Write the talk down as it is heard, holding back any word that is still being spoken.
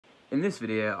In this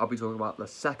video, I'll be talking about the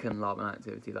second Laban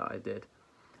activity that I did.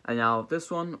 And now,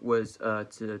 this one was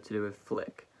to do with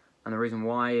Flick. And the reason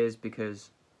why is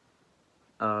because,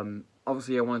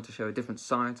 obviously I wanted to show a different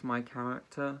side to my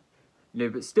character,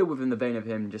 but still within the vein of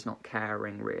him just not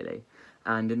caring, really.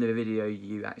 And in the video,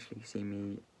 you actually see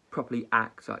me properly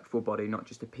act like full body, not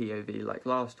just a POV like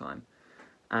last time.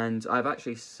 And I've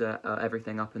actually set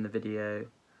everything up in the video.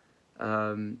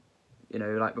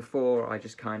 Like before, I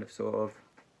just kind of sort of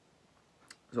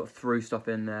threw stuff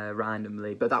in there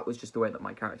randomly, but that was just the way that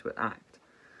my character would act.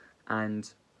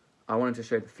 And I wanted to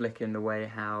show the Flick in the way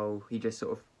how he just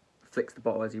sort of flicks the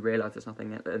bottle as he realises there's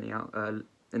nothing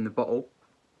in the bottle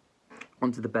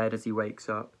onto the bed as he wakes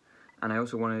up. And I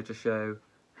also wanted to show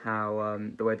how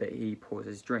the way that he pours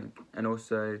his drink, and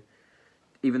also,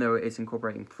 even though it's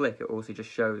incorporating Flick, it also just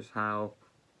shows how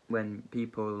when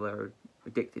people are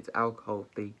addicted to alcohol,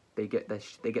 they get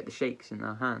the shakes in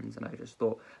their hands, and I just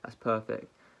thought that's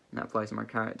perfect, and that applies to my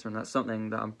character, and that's something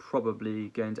that I'm probably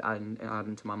going to add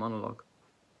into my monologue.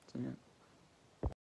 So yeah.